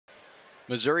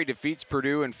Missouri defeats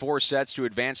Purdue in 4 sets to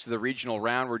advance to the regional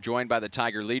round. We're joined by the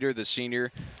Tiger leader, the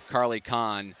senior, Carly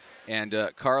Kahn. And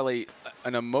Carly,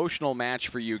 an emotional match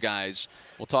for you guys.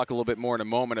 We'll talk a little bit more in a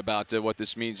moment about what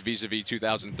this means vis-a-vis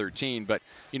 2013. But,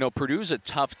 you know, Purdue's a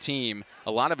tough team.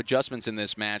 A lot of adjustments in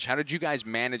this match. How did you guys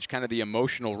manage kind of the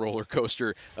emotional roller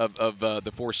coaster of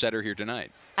the 4-setter here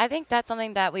tonight? I think that's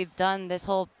something that we've done this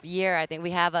whole year. I think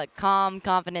we have a calm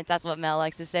confidence. That's what Mel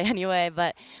likes to say anyway.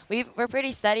 But we're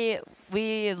pretty steady.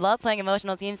 We love playing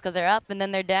emotional teams because they're up and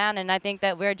then they're down. And I think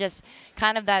that we're just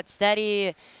kind of that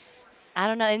steady, I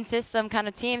don't know, in system kind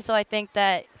of team. So I think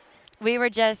that we were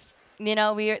just, you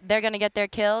know, they're going to get their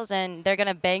kills and they're going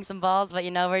to bang some balls. But,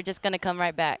 you know, we're just going to come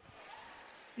right back.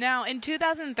 Now, in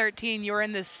 2013, you were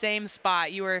in the same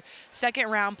spot. You were second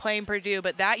round playing Purdue,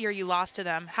 but that year you lost to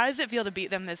them. How does it feel to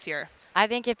beat them this year? I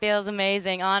think it feels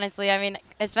amazing, honestly. I mean,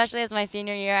 especially as my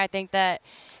senior year, I think that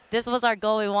this was our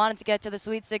goal. We wanted to get to the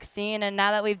Sweet 16, and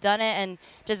now that we've done it, and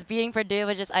just beating Purdue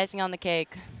was just icing on the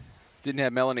cake. Didn't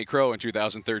have Melanie Crow in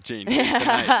 2013.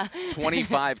 Tonight.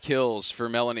 25 kills for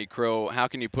Melanie Crow. How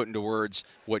can you put into words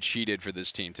what she did for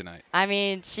this team tonight? I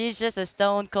mean, she's just a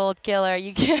stone-cold killer.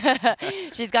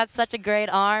 She's got such a great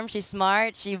arm. She's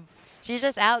smart. She's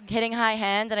just out hitting high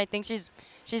hands, and I think she's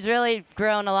really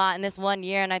grown a lot in this 1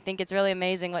 year, and I think it's really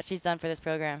amazing what she's done for this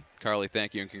program. Carly,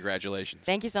 thank you and congratulations.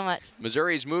 Thank you so much.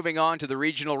 Missouri's moving on to the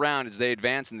regional round as they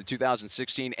advance in the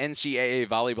 2016 NCAA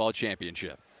Volleyball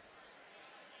Championship.